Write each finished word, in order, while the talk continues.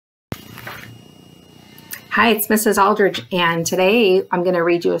Hi, it's Mrs. Aldridge, and today I'm going to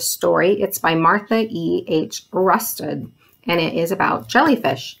read you a story. It's by Martha E. H. Rustad, and it is about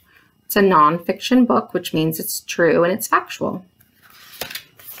jellyfish. It's a nonfiction book, which means it's true and it's factual.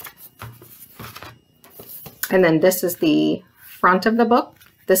 And then this is the front of the book.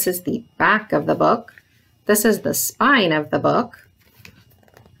 This is the back of the book. This is the spine of the book.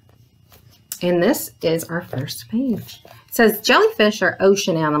 And this is our first page. It says jellyfish are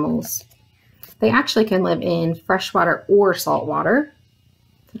ocean animals. They actually can live in freshwater or saltwater,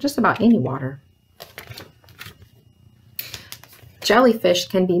 so just about any water. Jellyfish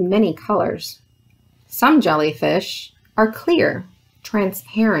can be many colors. Some jellyfish are clear,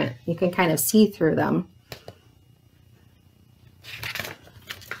 transparent. You can kind of see through them.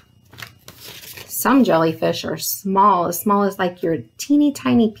 Some jellyfish are small as like your teeny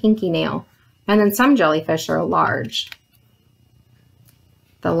tiny pinky nail. And then some jellyfish are large.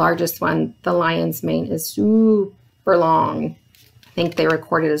 The largest one, the lion's mane, is super long. I think they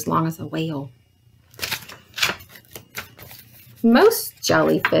recorded as long as a whale. Most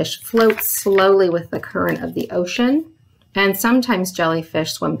jellyfish float slowly with the current of the ocean, and sometimes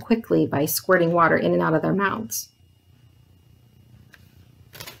jellyfish swim quickly by squirting water in and out of their mouths.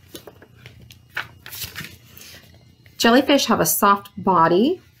 Jellyfish have a soft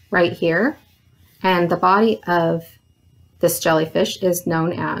body right here, and the body of this jellyfish is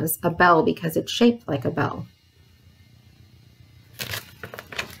known as a bell because it's shaped like a bell.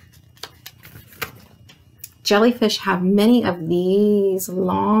 Jellyfish have many of these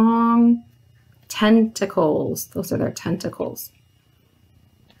long tentacles. Those are their tentacles.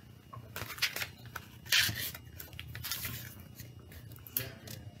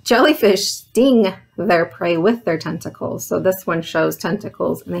 Jellyfish sting their prey with their tentacles. So this one shows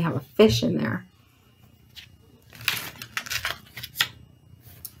tentacles and they have a fish in there.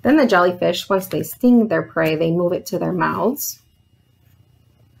 Then the jellyfish, once they sting their prey, they move it to their mouths.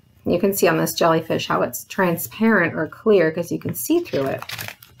 You can see on this jellyfish how it's transparent or clear because you can see through it.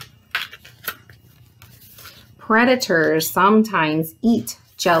 Predators sometimes eat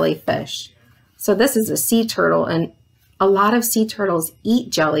jellyfish. So this is a sea turtle, and a lot of sea turtles eat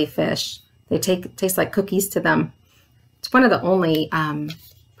jellyfish. They taste like cookies to them. It's one of the only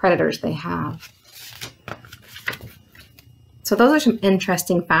predators they have. So those are some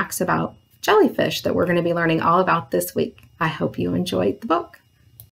interesting facts about jellyfish that we're going to be learning all about this week. I hope you enjoyed the book.